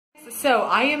So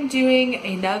I am doing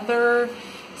another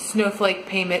Snowflake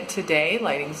payment today.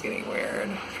 Lighting's getting weird.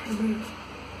 Down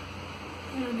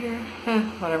here.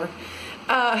 Whatever.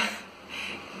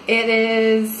 It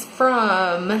is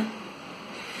from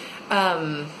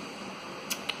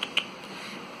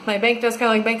my bank does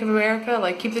kind of like Bank of America,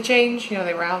 like keep the change. You know,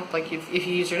 they round, like if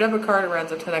you use your debit card, it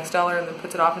rounds up to the next dollar and then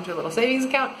puts it off into a little savings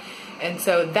account. And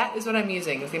so that is what I'm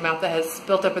using, is the amount that has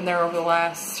built up in there over the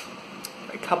last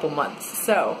couple months.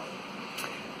 So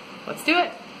let's do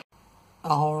it.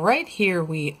 All right, here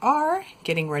we are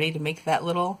getting ready to make that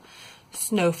little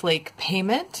Snowflake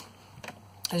payment.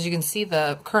 As you can see,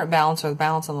 the current balance, or the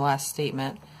balance on the last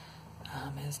statement,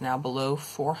 is now below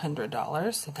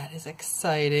 $400, so that is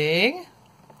exciting.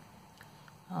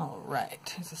 All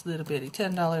right, here's this little bitty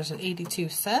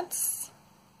 $10.82.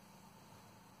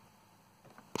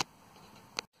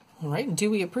 All right, do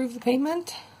we approve the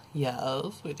payment?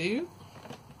 Yes, we do.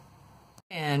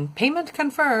 And payment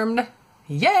confirmed.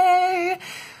 Yay!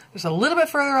 There's a little bit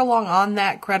further along on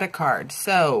that credit card,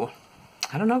 so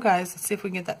I don't know, guys. Let's see if we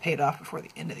can get that paid off before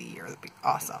the end of the year. That'd be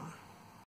awesome.